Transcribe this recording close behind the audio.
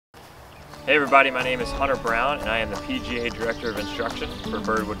Hey everybody, my name is Hunter Brown and I am the PGA Director of Instruction for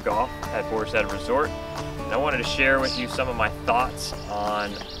Birdwood Golf at Boar's Head Resort. And I wanted to share with you some of my thoughts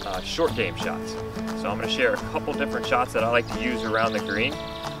on short game shots. So I'm going to share a couple different shots that I like to use around the green.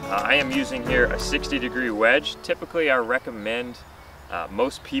 I am using here a 60-degree wedge. Typically I recommend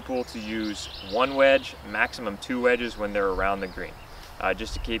most people to use one wedge, maximum two wedges when they're around the green,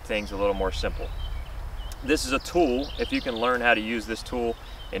 just to keep things a little more simple. This is a tool. If you can learn how to use this tool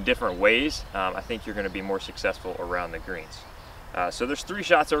in different ways, I think you're going to be more successful around the greens. So there's three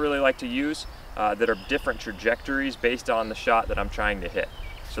shots I really like to use that are different trajectories based on the shot that I'm trying to hit.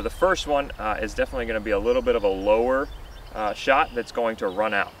 So the first one is definitely going to be a little bit of a lower shot that's going to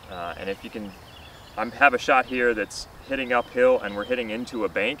run out. And if you can, I have a shot here that's hitting uphill and we're hitting into a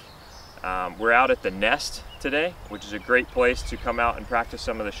bank. We're out at the Nest today, which is a great place to come out and practice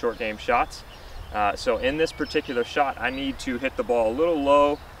some of the short game shots. So in this particular shot, I need to hit the ball a little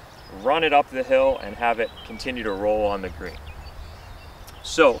low, run it up the hill, and have it continue to roll on the green.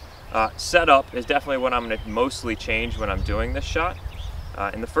 So setup is definitely what I'm going to mostly change when I'm doing this shot.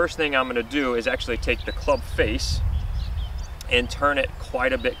 And the first thing I'm going to do is actually take the club face and turn it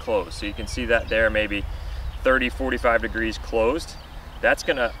quite a bit closed. So you can see that there, maybe 30, 45 degrees closed. That's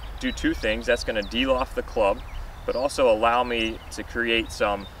going to do two things. That's going to de-loft the club, but also allow me to create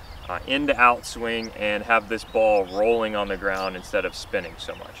some in to out swing and have this ball rolling on the ground instead of spinning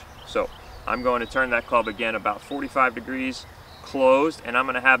so much. So I'm going to turn that club again about 45 degrees closed, and I'm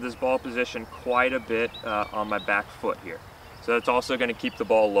going to have this ball position quite a bit on my back foot here. So that's also going to keep the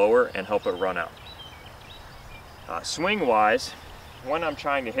ball lower and help it run out. Swing wise, when I'm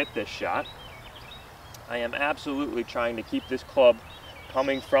trying to hit this shot, I am absolutely trying to keep this club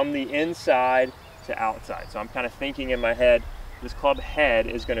coming from the inside to outside. So I'm kind of thinking in my head, this club head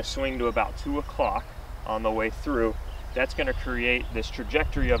is going to swing to about 2 o'clock on the way through. That's going to create this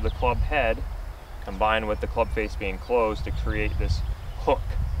trajectory of the club head combined with the club face being closed to create this hook,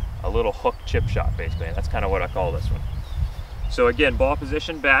 a little hook chip shot basically. And that's kind of what I call this one. So again, ball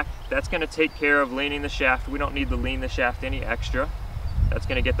position back. That's going to take care of leaning the shaft. We don't need to lean the shaft any extra. That's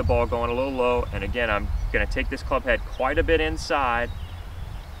going to get the ball going a little low. And again, I'm going to take this club head quite a bit inside,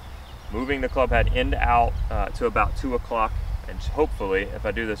 moving the club head in to out to about 2 o'clock. And hopefully, if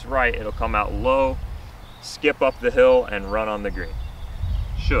I do this right, it'll come out low, skip up the hill, and run on the green.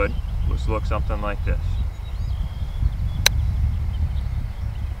 Should just look something like this.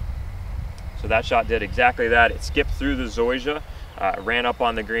 So that shot did exactly that. It skipped through the zoysia, ran up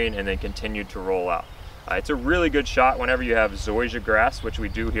on the green, and then continued to roll out. It's a really good shot whenever you have zoysia grass, which we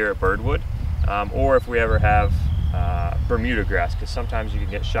do here at Birdwood, or if we ever have Bermuda grass, because sometimes you can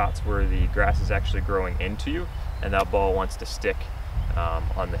get shots where the grass is actually growing into you and that ball wants to stick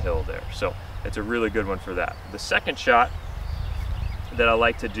on the hill there. So it's a really good one for that. The second shot that I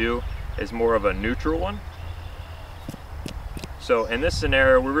like to do is more of a neutral one. So in this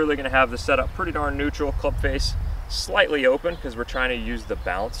scenario, we're really going to have the setup pretty darn neutral, club face slightly open because we're trying to use the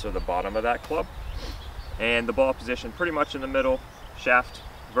bounce or the bottom of that club. And the ball position pretty much in the middle, shaft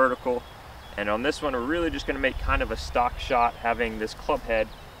vertical. And on this one, we're really just going to make kind of a stock shot, having this club head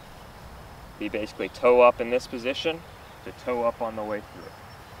be basically toe up in this position to toe up on the way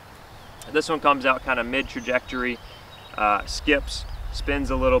through. This one comes out kind of mid trajectory, skips,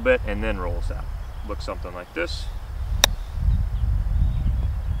 spins a little bit, and then rolls out. Looks something like this.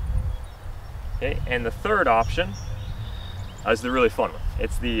 Okay, and the third option is the really fun one.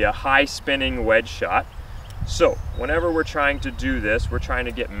 It's the high spinning wedge shot. So whenever we're trying to do this, we're trying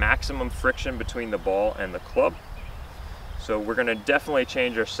to get maximum friction between the ball and the club. So we're going to definitely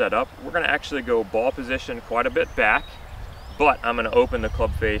change our setup. We're going to actually go ball position quite a bit back, but I'm going to open the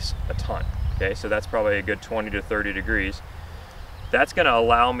club face a ton. Okay, so that's probably a good 20 to 30 degrees. That's going to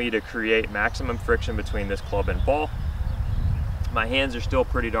allow me to create maximum friction between this club and ball. My hands are still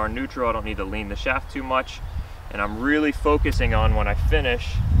pretty darn neutral. I don't need to lean the shaft too much. And I'm really focusing on, when I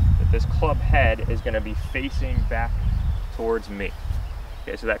finish, that this club head is going to be facing back towards me.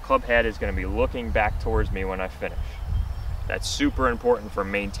 Okay, so that club head is going to be looking back towards me when I finish. That's super important for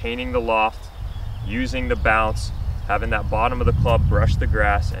maintaining the loft, using the bounce, having that bottom of the club brush the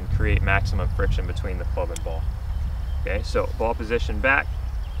grass and create maximum friction between the club and ball. Okay, so ball position back,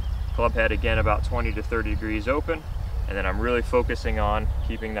 club head again about 20 to 30 degrees open, and then I'm really focusing on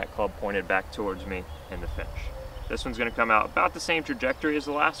keeping that club pointed back towards me in the finish. This one's going to come out about the same trajectory as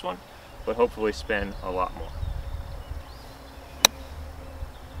the last one, but hopefully spin a lot more.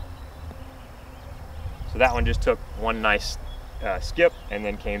 So that one just took one nice skip and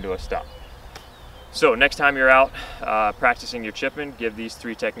then came to a stop. So next time you're out practicing your chipping, give these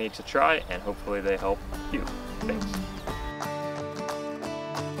three techniques a try and hopefully they help you. Thanks.